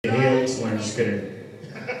just kidding.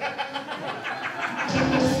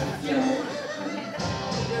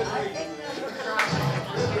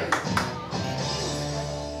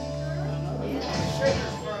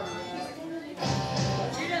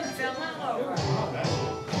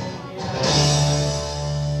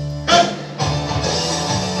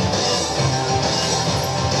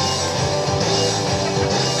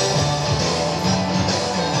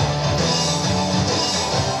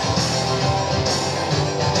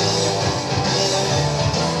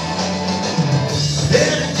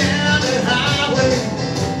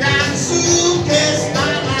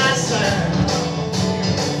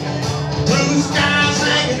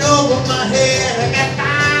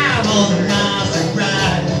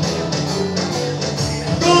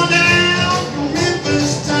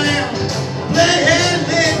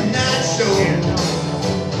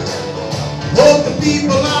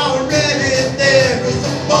 People are already there, 'cause the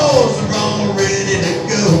boys are all ready to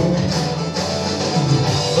go.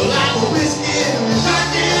 Well, I'm a whiskey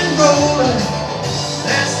rock and roller,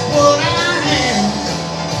 that's what I am.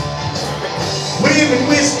 Women,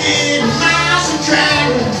 whiskey, and miles of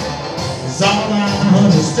travel is all I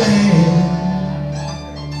understand.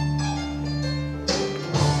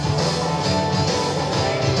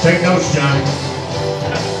 Take notes, Johnny.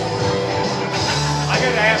 I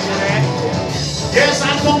gotta answer that. Yes,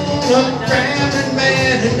 I'm gonna drown and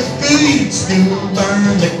man, and the feet's gonna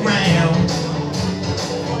burn the ground.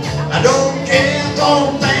 I don't care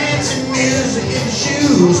for fancy music if the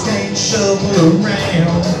shoes can't shovel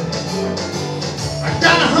around. I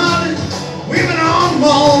got 100 women on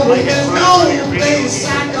board, but there's no place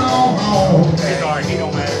I go home. It's alright, he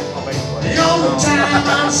don't matter. The only time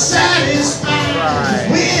I'm satisfied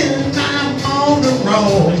is when I'm on the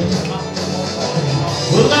road.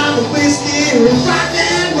 Well, I'm a whiskey rock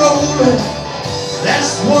and roller,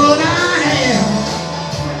 that's what I am.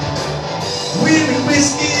 Women,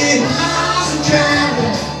 whiskey, and miles of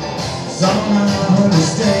travel, that's all I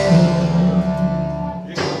understand.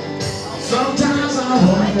 Sometimes I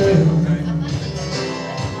wonder,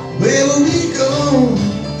 where will we go?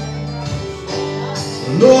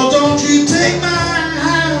 Lord, don't you take my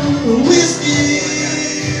whiskey,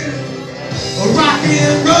 rock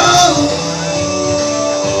and